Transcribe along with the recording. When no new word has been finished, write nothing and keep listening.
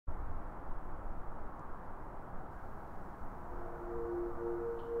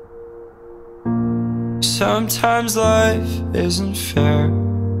Sometimes life isn't fair.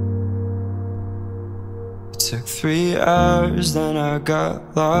 It took 3 hours, then I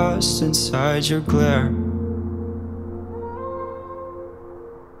got lost inside your glare.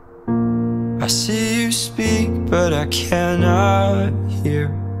 I see you speak, but I cannot hear.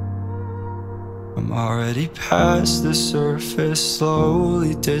 I'm already past the surface,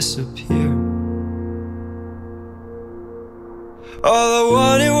 slowly disappear. All I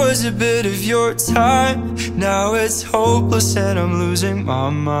wanted was a bit of your time. Now it's hopeless and I'm losing my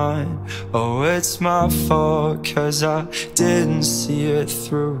mind. Oh, it's my fault, 'cause I didn't see it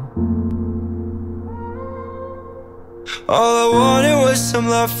through. All I wanted was some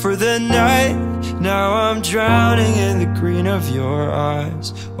love for the night. Now I'm drowning in the green of your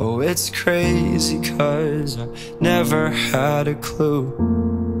eyes. Oh, it's crazy, 'cause I never had a clue.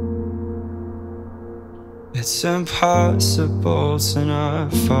 It's impossible to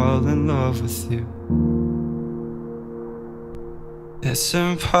not fall in love with you. It's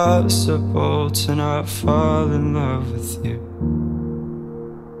impossible to not fall in love with you.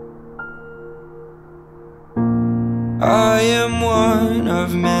 I am one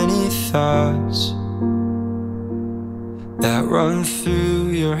of many thoughts that run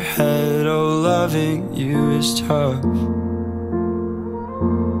through your head. Oh, loving you is tough.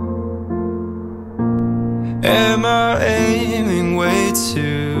 Am I aiming way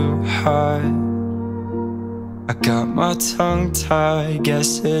too high? I got my tongue tied,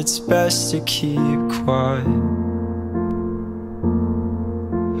 guess it's best to keep quiet.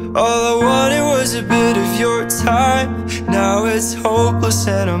 All I wanted was a bit of your time. Now it's hopeless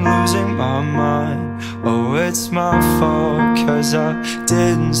and I'm losing my mind. Oh, it's my fault, 'cause I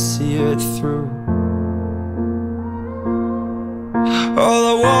didn't see it through. All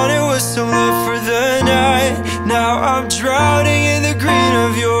I wanted was some love for the night. Now I'm drowning in the green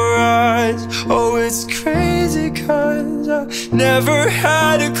of your eyes. Oh, it's crazy, 'cause I never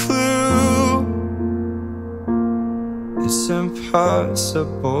had a clue. It's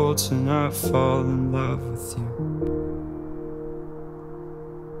impossible to not fall in love with you.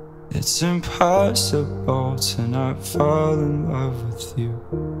 It's impossible to not fall in love with you.